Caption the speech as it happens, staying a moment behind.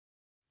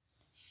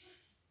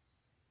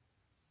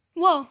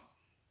Whoa.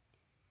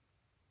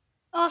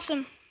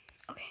 Awesome.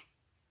 Okay.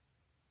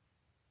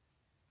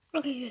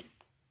 Okay, good.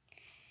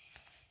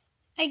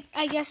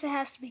 I guess it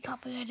has to be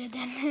copyrighted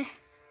then.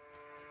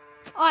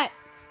 Alright.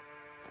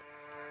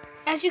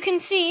 As you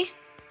can see,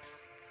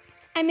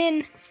 I'm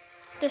in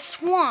the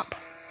swamp.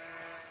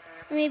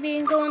 Maybe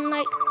I'm going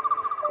like,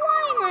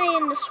 why am I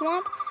in the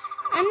swamp?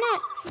 I'm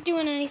not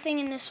doing anything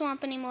in the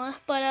swamp anymore,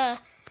 but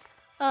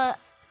I'm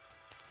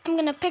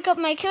gonna pick up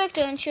my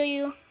character and show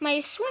you my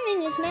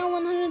swimming is now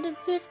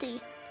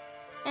 150,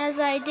 as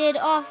I did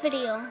off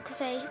video,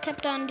 because I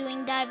kept on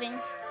doing diving,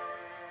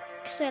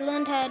 because I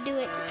learned how to do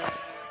it.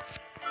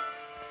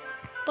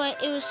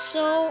 But it was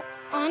so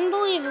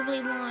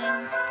unbelievably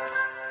boring.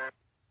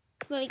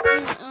 Like, I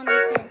don't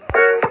understand.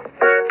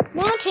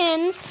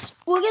 Mountains!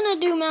 We're gonna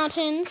do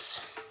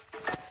mountains.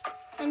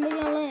 And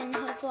we're gonna learn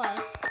how to fly.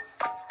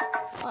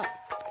 Alright.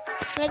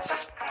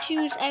 Let's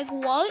choose egg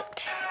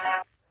white.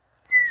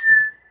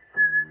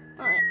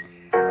 Alright.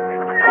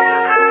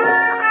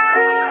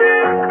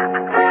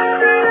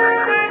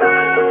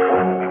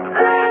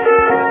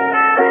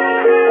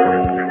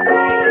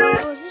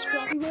 Oh, is this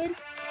Flappy Bird?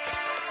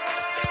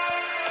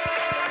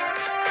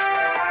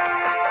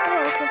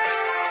 Oh, okay.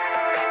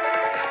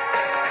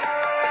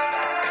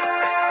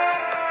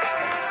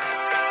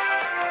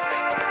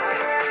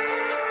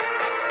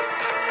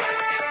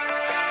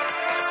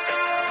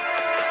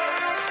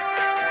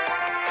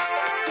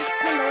 It's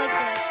kind of like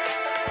that.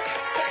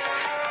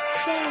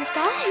 Sounds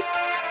right.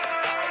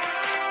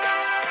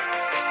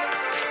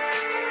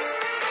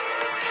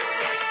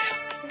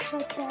 It's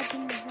like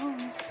dodging the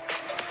bones.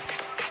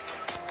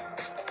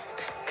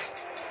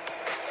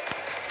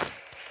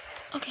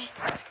 Okay.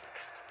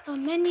 A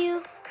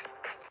menu.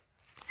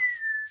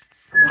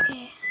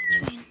 Okay,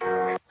 train.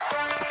 Okay.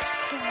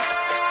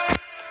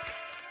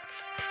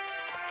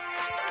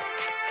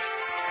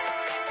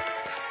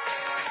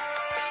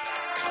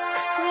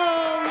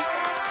 Whoa.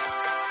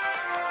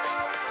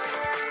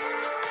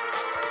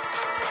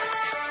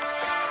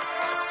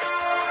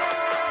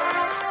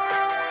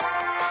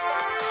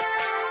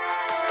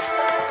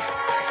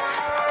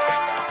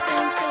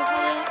 Going so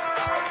high up.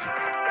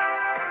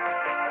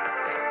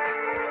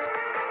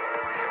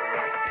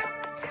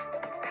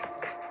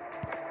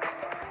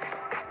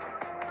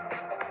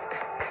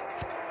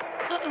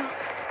 Uh-oh.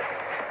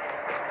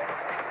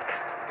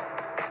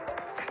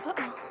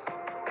 Uh-oh.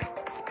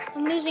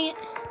 I'm losing it.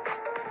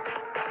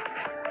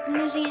 I'm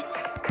losing it.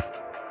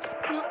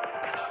 No.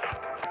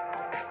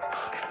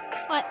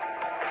 What?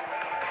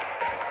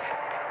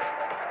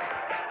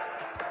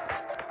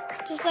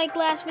 Just like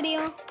last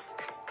video,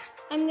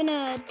 I'm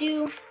gonna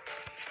do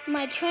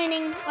my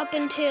training up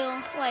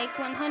until like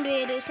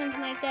 100 or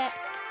something like that.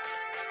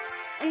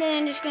 And then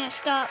I'm just gonna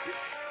stop.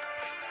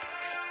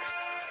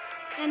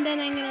 And then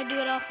I'm gonna do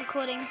it off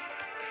recording.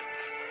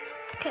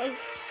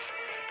 Because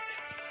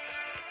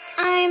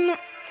I'm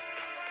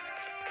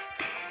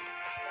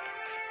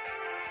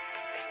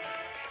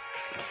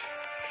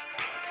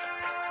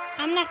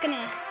not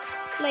gonna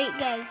let you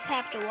guys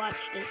have to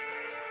watch this.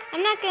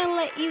 I'm not gonna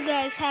let you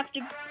guys have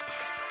to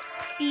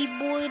be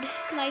bored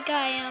like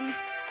I am.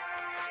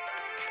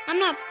 I'm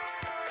not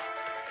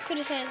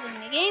criticizing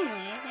the game or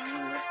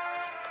anything.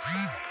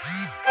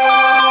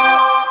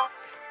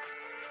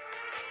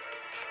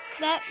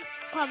 That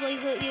probably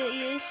hurt your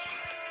ears.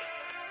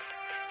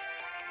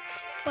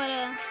 But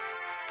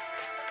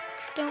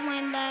don't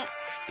mind that.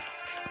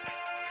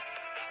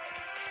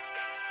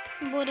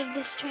 I'm bored of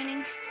this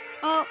training.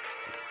 Oh,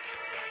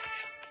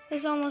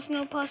 there's almost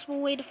no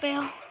possible way to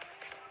fail.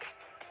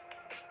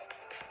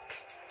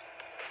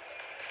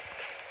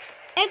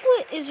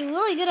 Egglet is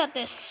really good at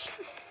this.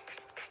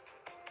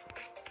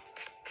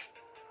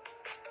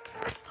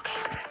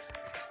 Okay.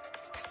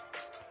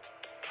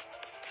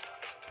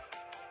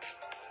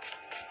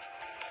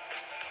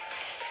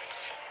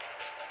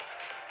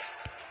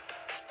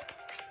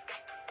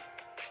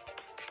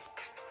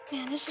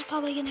 Man, this is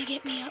probably gonna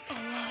get me up a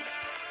lot.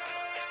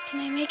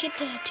 Can I make it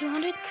to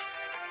 200?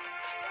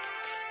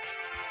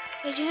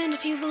 Raise your hand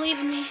if you believe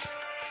in me.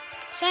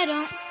 'Cause I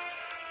don't.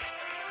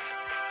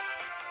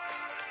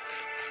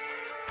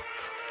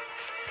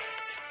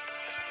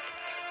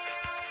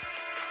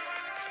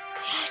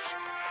 Yes!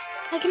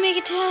 I can make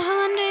it to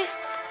 100.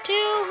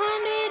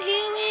 200,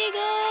 here we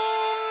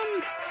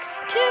go!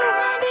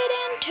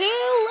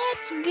 202,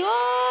 let's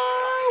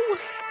go!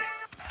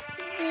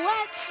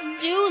 Let's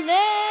do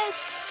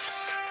this!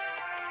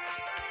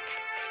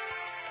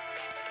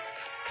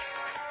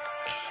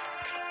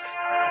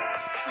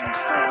 I'm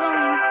still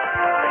going.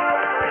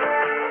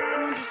 I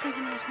want to do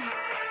something else now.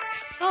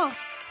 Oh!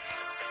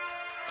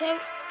 Did I,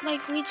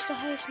 like, reach the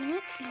highest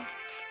limit? No.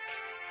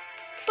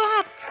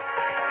 Bop!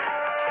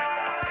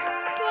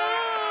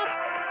 Bop!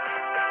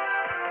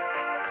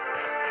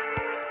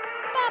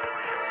 Bop!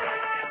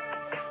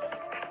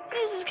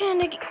 This is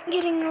kind of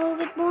getting a little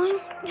bit boring.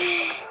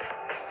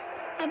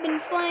 I've been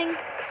flying.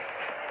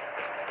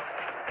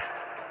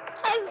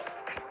 I've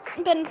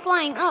been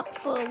flying up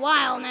for a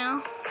while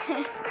now.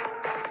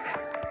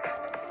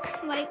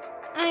 Like,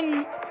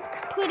 I'm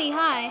pretty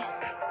high.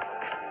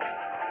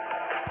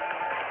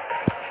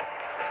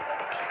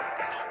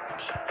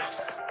 Okay,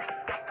 yes.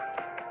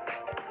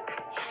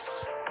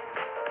 Yes.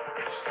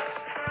 Yes.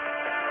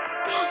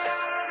 Yes.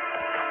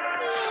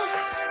 Yes.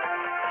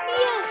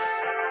 Yes.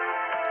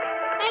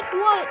 Heck,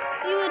 what?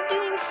 You were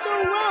doing so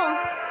well.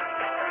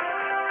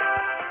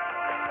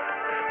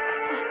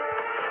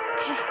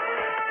 Okay.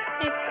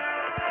 Okay.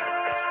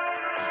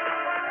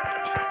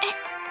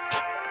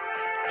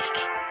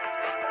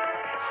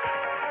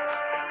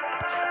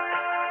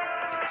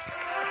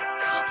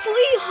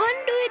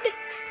 300.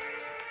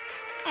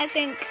 I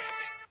think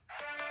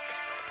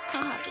I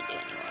don't have to do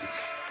anymore.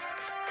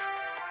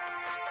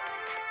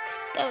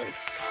 That was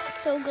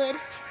so good.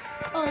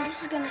 Oh,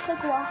 this is gonna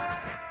take a while,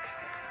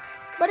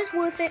 but it's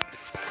worth it.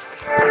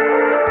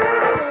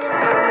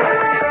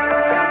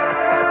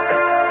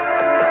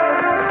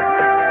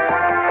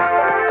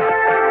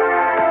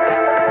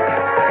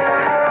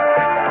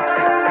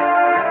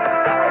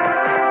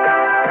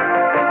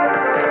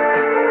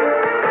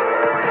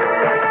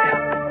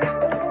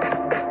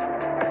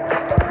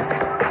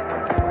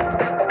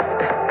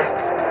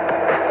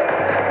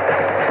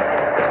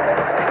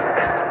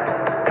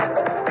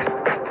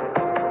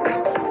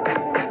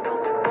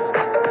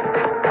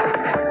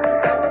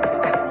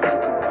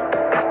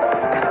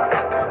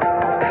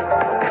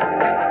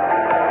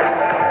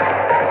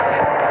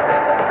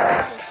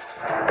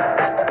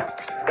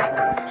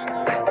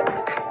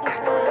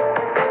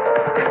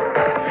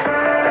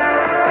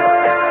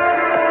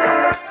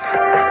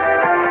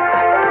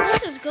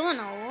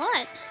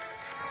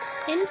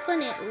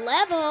 Infinite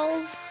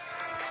levels.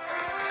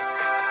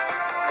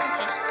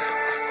 Okay.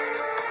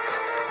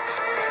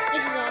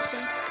 This is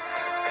awesome.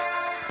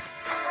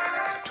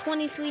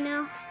 23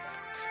 now.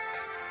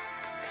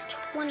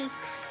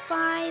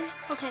 25.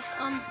 Okay,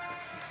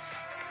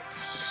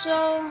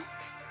 so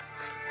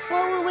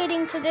while we're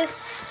waiting for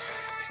this,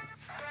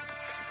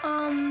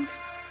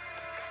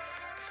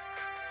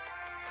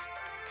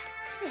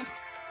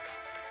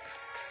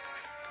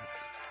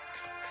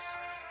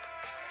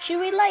 should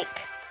we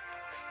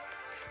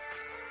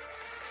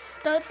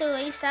start the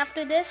race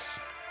after this?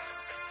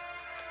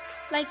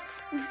 Like,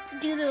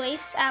 do the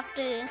race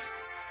after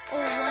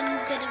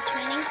one bit of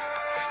training?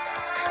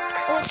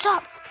 Oh,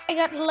 stop! I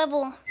got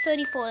level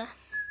 34.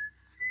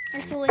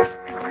 I feel like...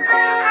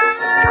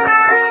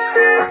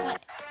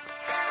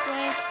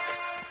 Wait.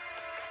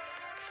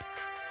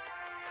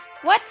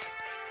 What?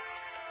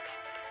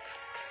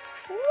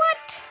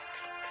 What?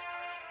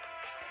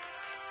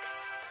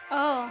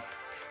 Oh.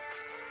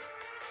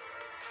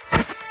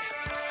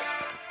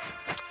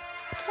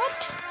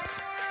 What?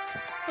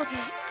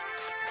 Okay.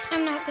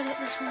 I'm not good at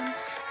this one.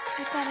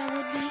 I thought I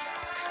would be.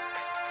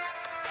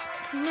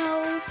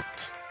 No.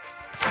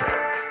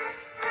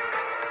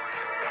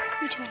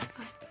 Retry.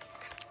 Alright.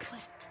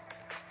 Play.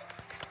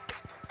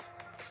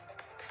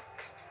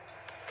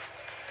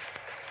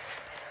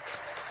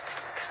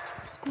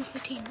 School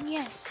 15.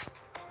 Yes.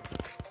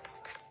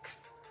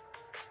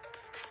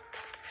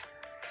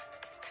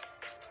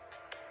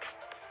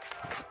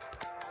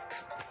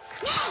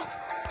 No!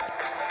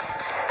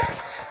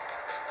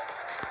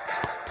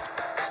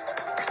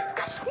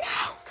 No!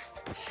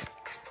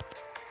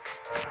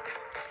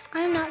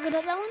 I'm not good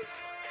at that one.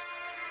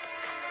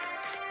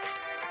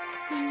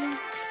 Menu.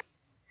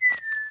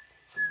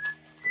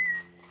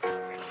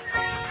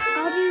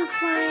 I'll do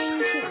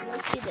flying too.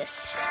 Let's do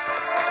this.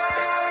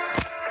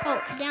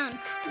 Oh, down.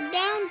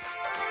 Down.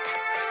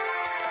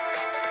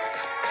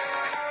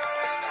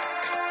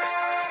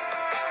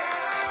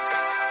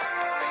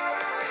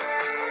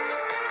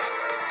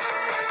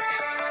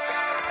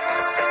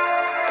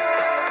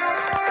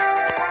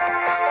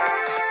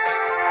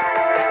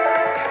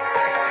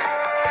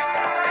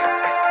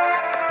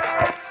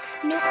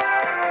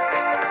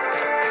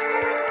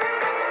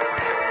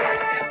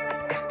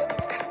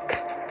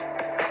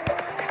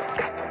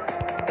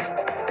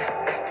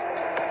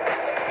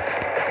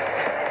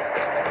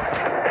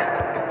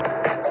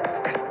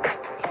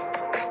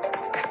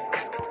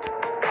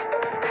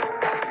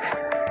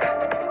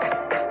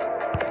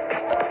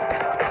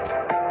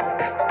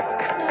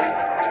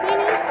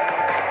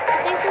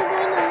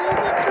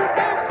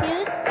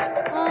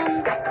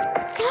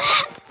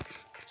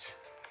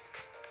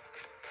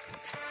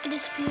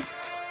 Dispute.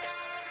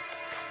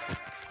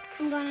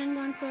 I'm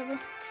gone forever.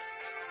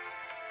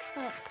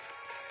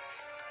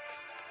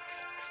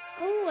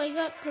 Oh, I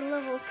got to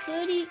level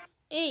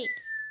 38.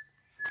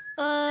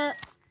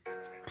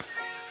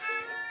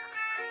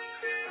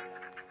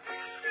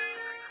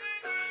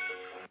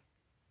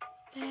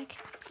 Back.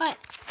 Alright,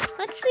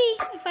 let's see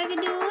if I can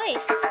do a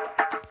race.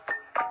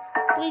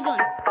 Where you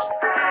going?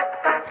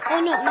 Oh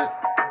no, not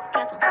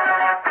castle.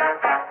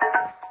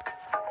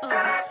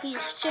 Oh,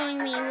 he's showing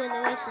me where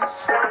the race is.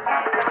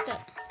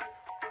 Start.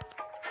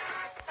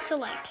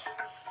 Select.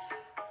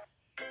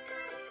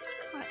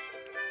 Alright.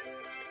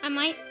 I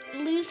might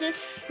lose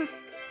this.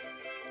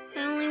 I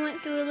only went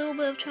through a little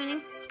bit of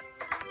training.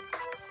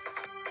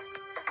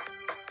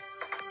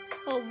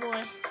 Oh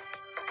boy.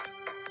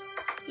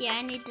 Yeah,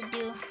 I need to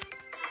do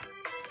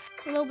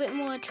a little bit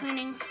more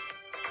training.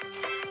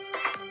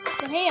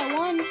 But hey, I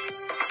won.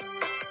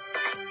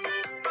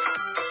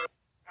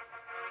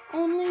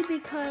 Only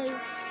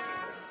because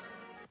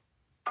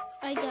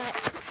I got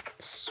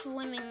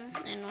swimming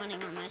and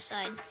running on my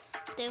side.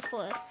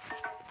 Therefore.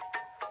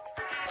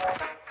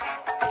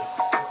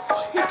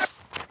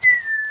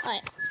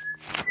 Alright.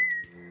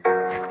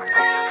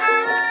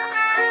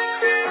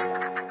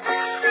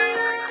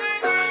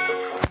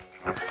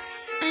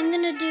 I'm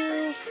gonna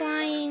do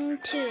flying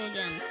 2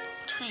 again.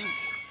 Train.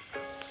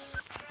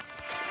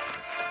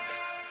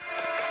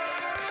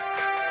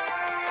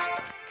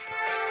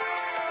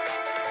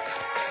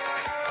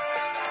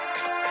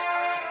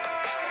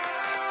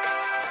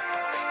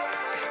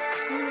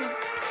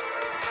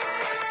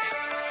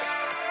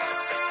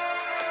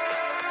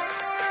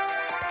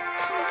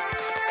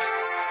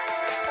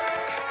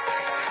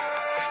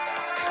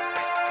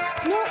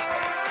 No.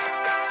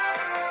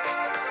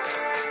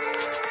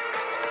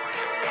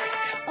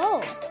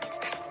 Oh.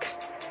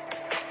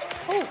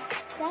 Oh,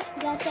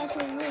 that's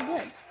actually really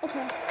good.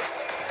 Okay.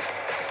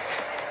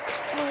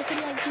 Oh, I could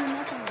like do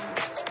nothing on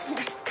this.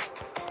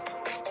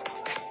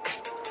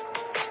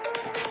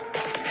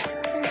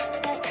 Since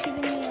that's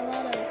giving me a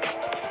lot of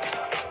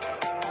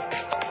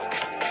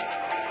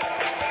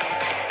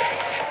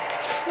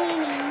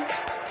training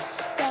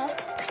stuff.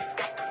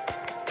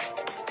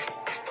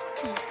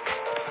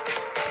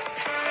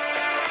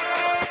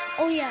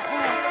 Oh yeah,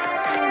 I'm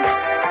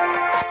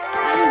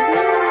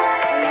doing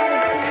a lot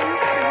of training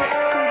to get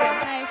to the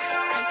highest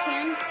I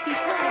can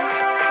because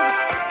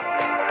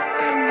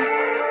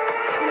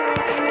in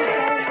like almost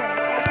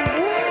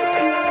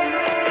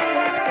all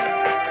of the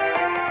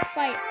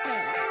fight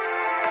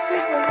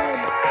super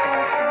hard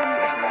boss to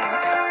beat at the end.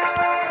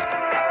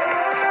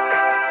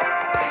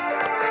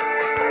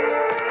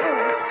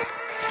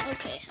 Oh,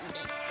 okay, I'm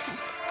dead.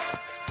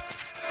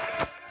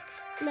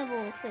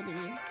 Level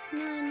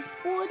 39,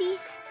 40.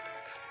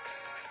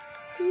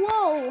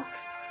 Whoa!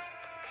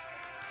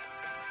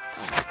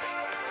 Alright,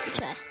 good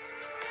try.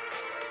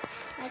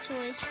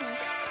 Actually,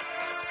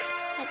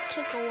 that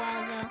took a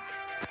while though.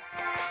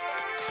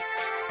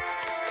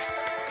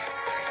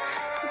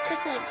 It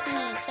took like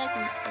 28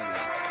 seconds, but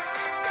like,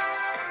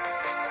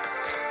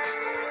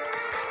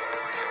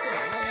 still,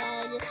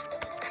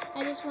 I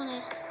just want to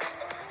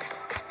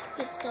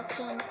get stuff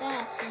done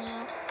fast, you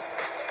know.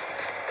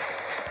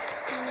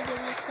 I want to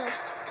give myself.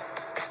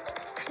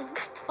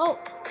 Oh.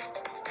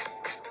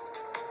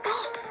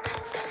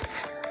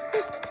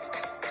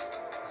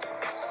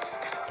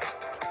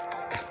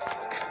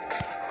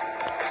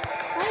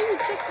 Why are you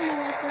tricking me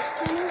like this,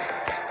 Tony?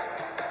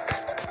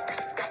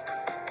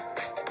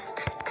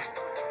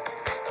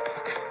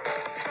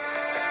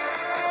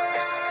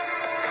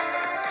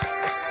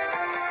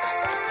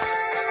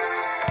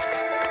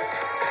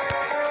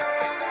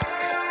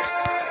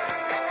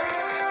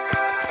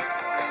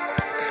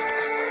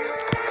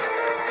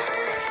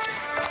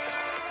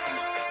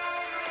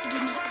 I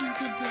did not do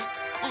good,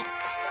 but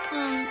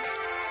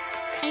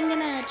I'm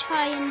gonna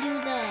try and do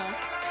the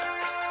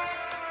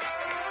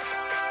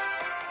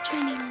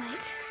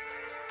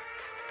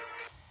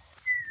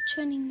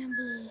training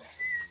number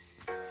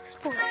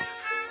 4.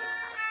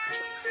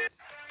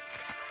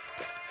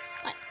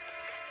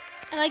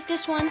 I like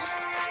this one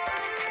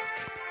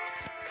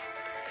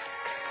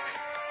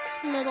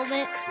a little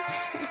bit.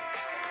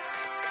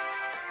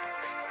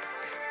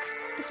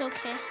 It's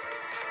okay.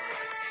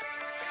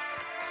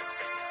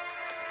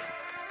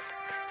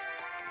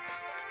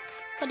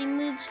 But he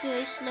moves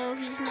very slow.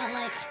 He's not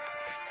like...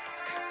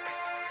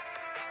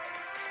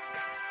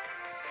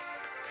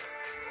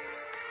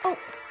 Oh!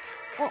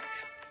 Oh!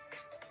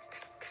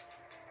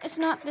 It's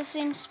not the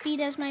same speed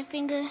as my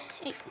finger.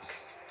 It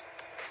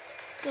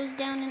goes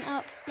down and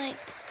up, like...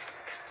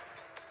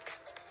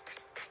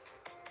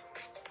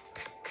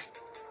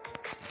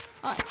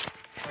 Alright.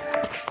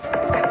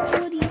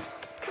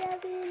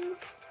 47...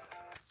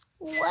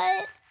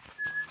 What?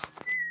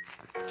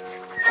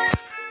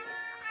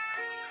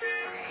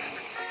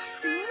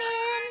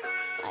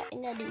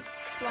 I'm gonna do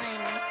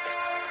flying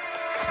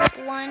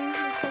 1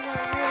 because I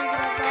was really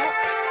good at that.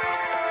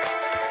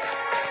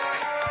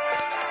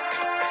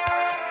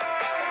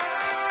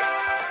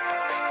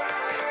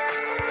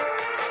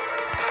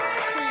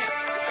 Yeah,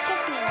 it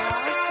took me a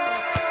while, but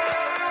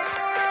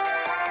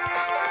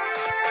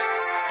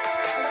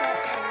I got a lot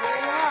of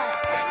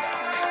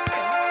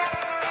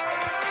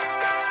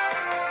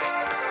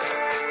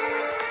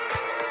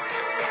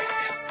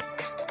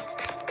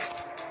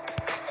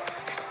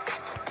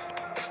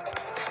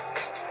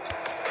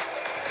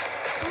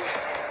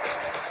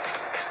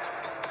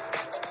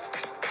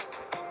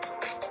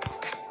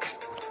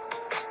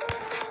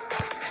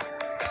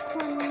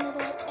one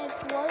little egg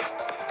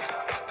white.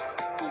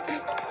 You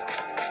can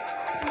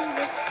do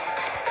this.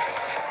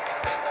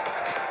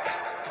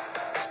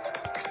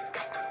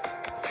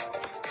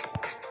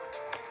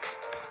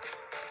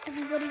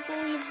 Everybody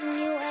believes in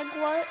you, egg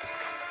white.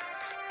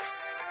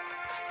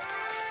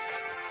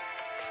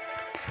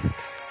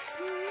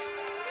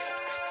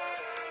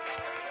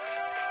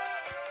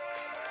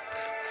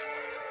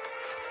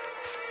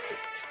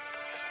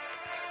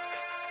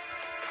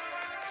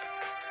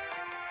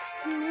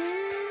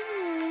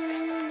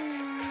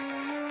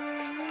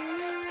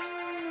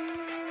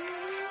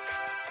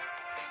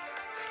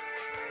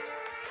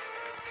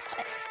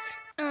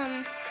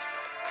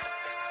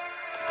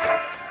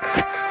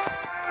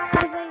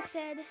 As I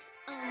said,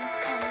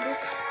 on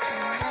this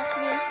last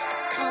video,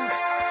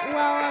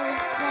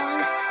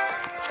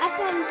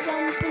 after I'm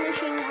done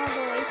finishing all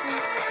the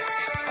races,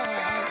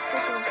 as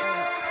quick as I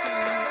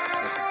can, just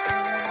get the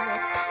training over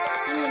with,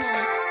 I'm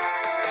gonna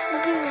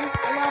do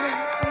a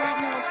lot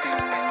more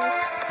training on this,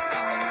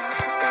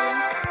 recording,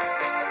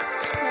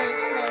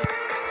 because,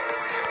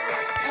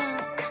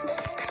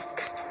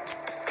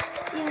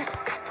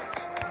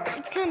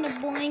 it's kind of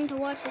boring to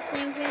watch the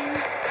same thing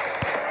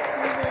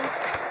over.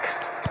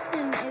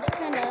 And it's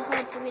kind of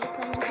hard for me to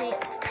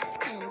commentate,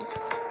 and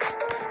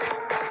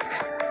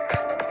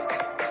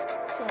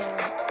so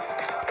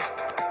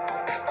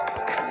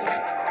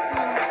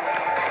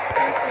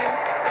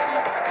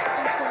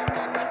after I'm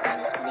done making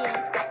this video,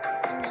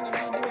 I'm gonna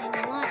be doing a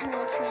lot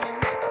more training.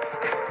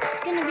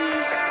 It's gonna be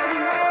pretty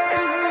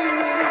boring,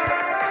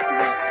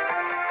 but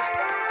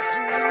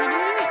I'm gonna be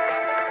doing it.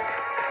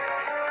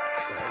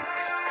 So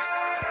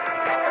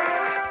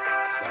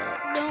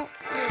don't.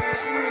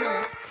 I'm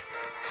gonna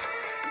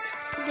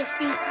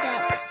defeat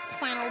that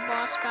final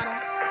boss battle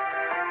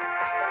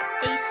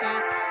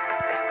ASAP.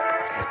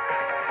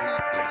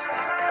 Not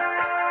ASAP.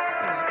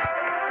 But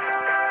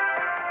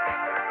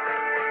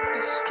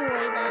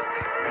destroy that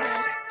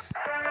guy.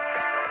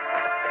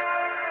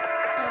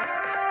 Oh.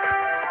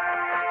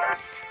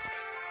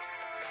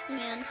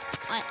 Man.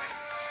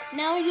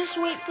 Now I just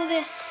wait for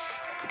this,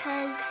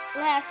 because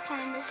last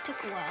time this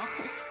took a while.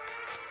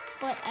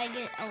 But I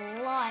get a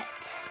lot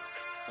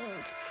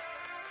of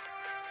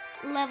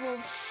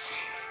levels.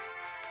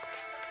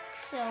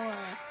 So,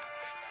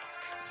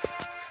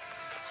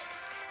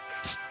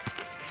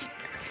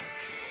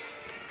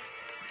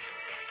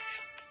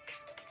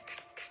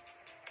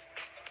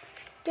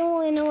 don't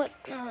really know what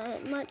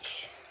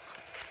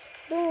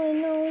don't really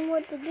know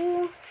what to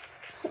do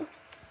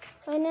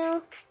right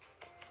now.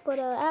 But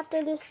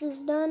after this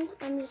is done,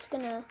 I'm just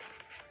gonna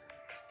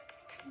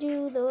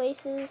do the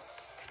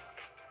races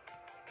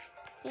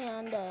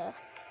and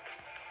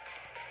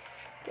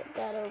get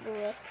that over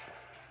with.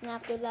 And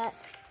after that,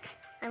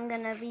 I'm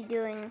gonna be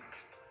doing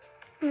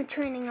a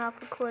training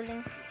off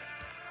recording.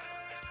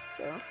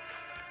 So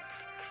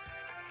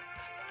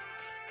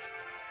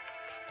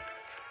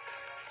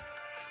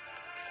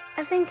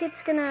I think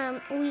it's gonna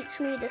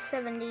reach me to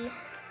 70.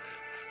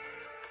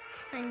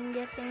 I'm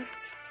guessing.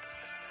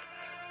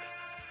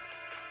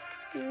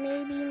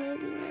 Maybe not.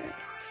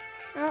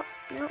 Oh,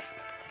 no.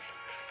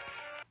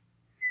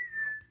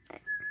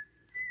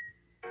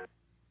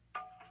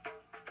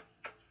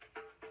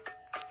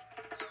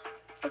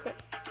 Okay.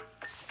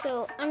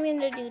 So I'm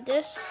gonna do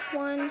this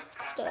one,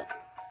 start,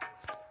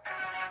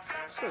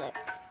 select.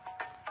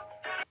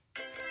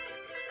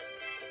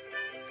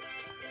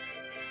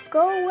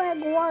 Go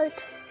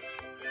Wagwart,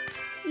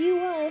 you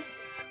are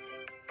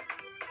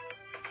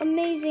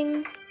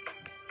amazing.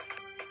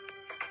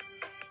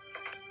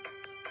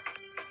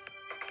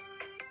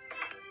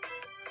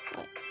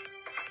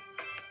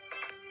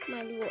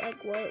 My little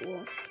Eggwart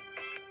will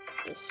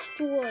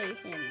destroy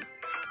him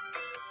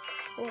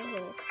or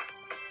her.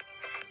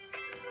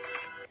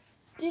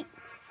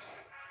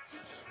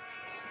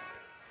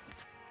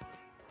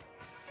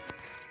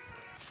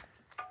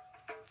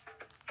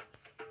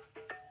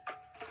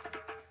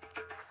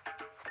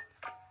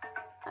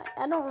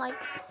 I don't like,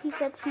 he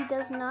said he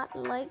does not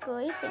like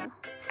racing.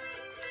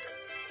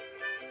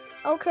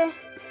 Okay.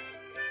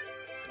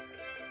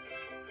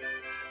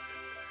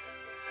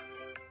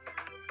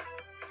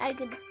 I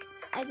could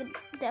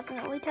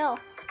definitely tell.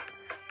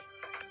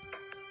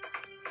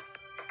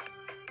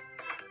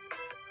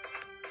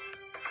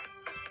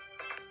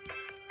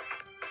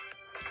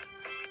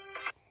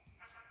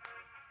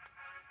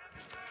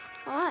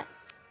 Alright.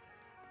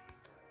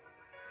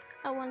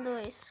 I won the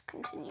race.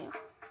 Continue.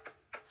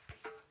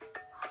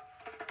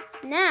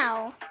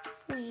 Now,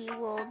 we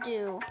will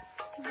do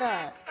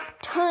the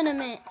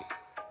tournament.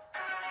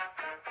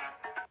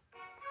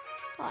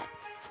 Alright.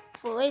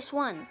 For race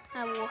 1,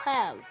 I will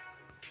have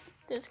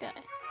this guy,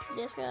 and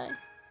this guy.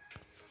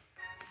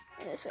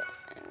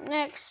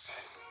 Next.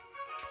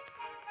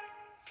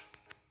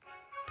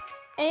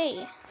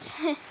 A.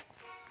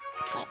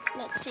 Alright,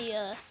 let's see,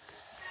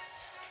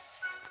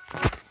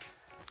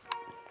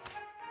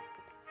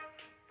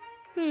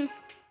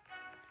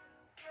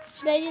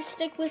 should I just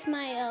stick with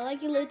my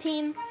regular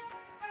team?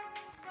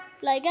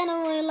 Like, I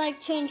don't really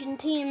like changing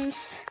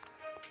teams.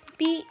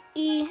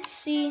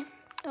 B-E-C-O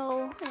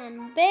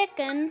and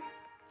Bacon.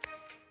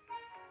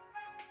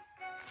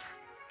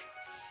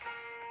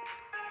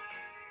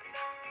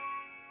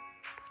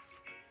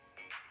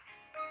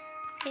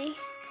 A-N-D-E.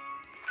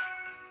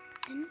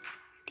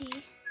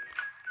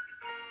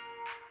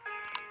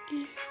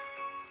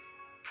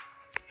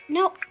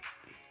 No.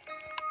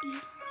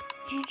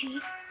 E-G-G-W-A-T-S.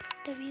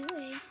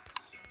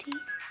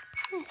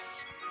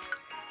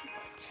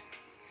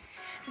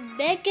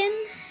 Bacon.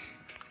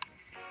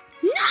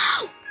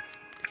 No!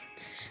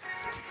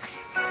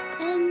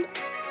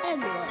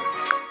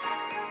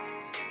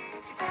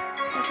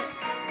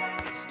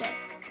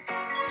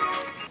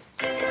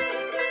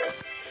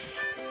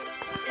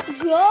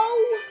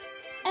 go,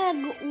 Egg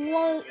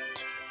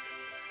White.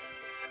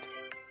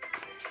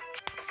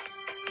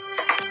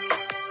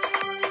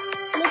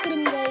 Look at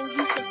him go.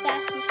 He's the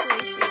fastest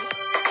racer out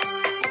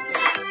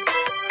there.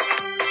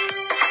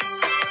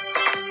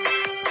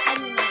 I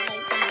do not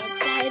like the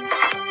mudslides.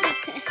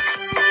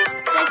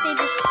 It's like they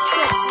just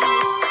trip and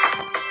just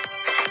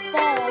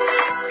fall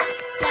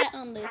flat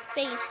on their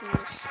face and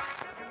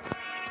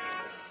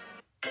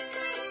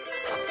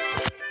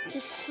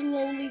just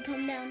slowly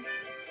come down.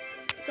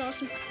 It's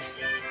awesome.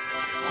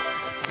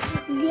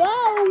 Go!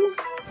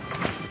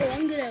 Oh,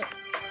 I'm good at.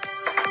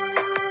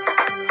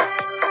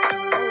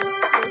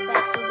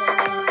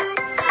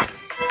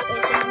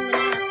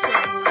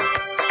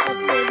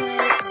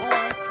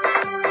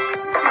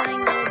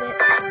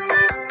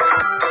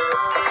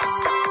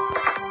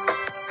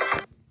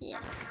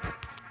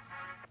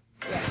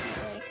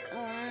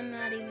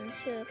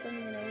 If I'm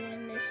gonna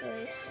win this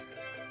race,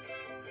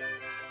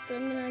 but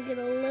I'm gonna get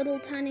a little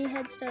tiny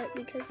head start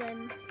because I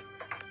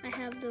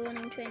have the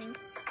running training.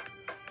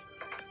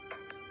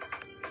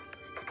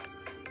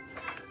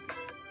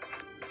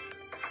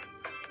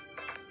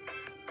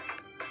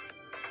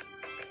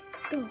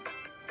 Go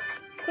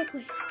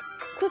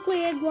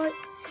quickly, Egg White.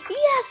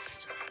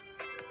 Yes,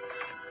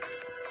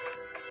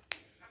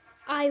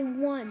 I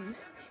won,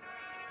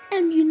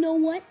 and you know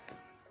what?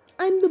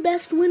 I'm the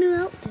best winner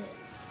out there.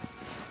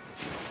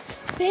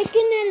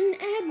 Bacon and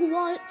Egg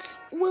Whites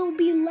will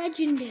be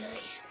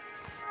legendary.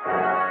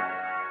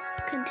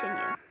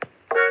 Continue.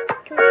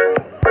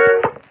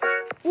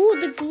 Ooh,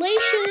 the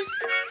glacier.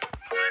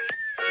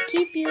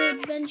 Keep your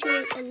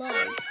adventure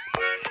alive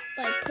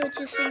by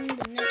purchasing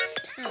the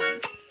next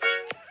town.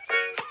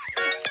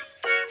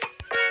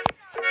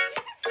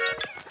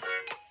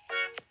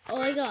 Oh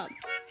my god.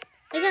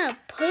 I gotta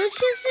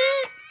purchase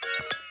it?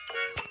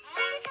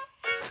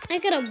 I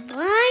gotta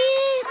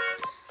buy it?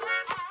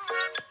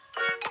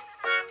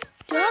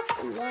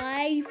 Duck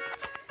Life?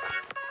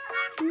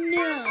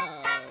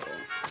 No.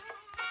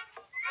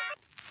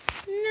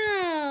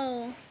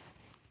 No.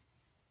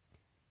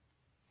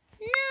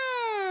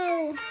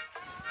 No.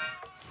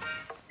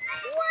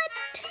 What?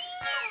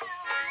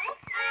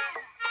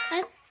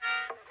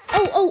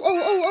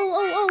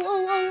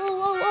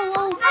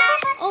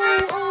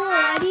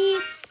 Eddie,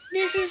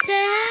 this is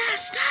the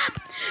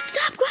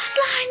stop grass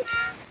lines.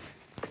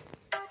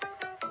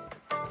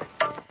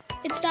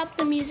 It stopped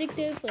the music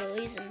there for a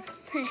reason.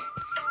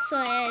 So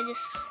I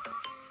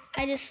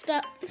just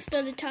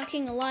started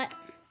talking a lot.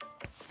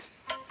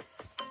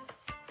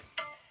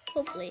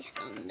 Hopefully,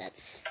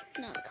 that's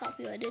not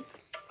copyrighted.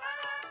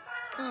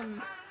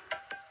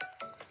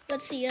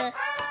 Let's see,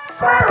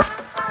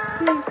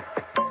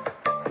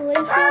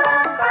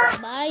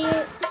 buy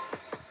it.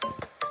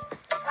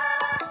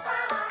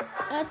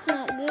 That's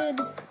not good.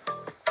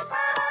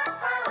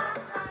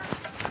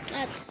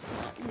 That's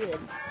not good.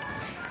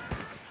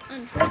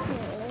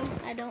 Unfortunately,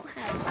 I don't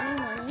have any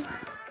money.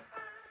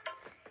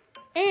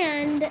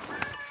 And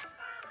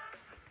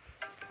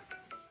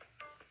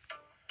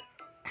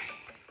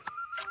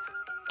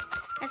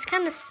that's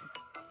kind of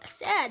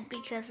sad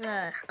because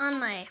on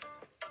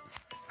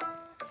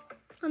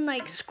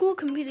like school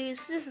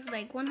computers, this is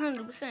like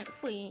 100%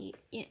 free.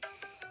 You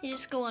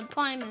just go on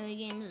primary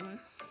games and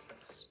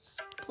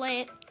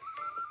play it.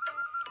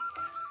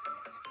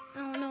 I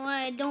don't know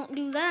why I don't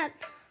do that,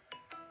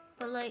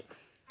 but like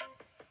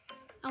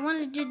I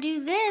wanted to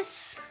do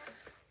this,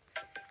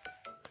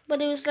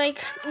 but it was like,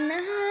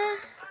 nah.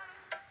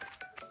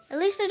 At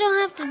least I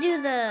don't have to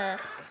do the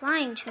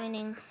flying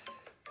training.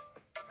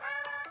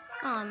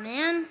 Oh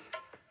man.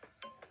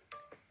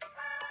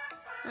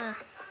 Well,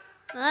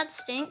 that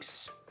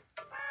stinks.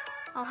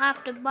 I'll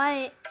have to buy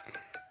it.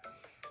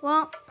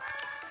 Well,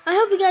 I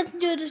hope you guys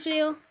enjoyed this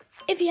video.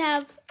 If you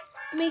have,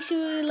 make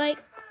sure you like.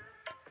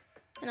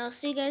 And I'll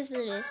see you guys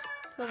later.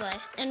 Bye-bye.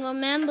 And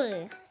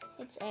remember,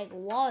 it's Egg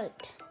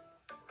White.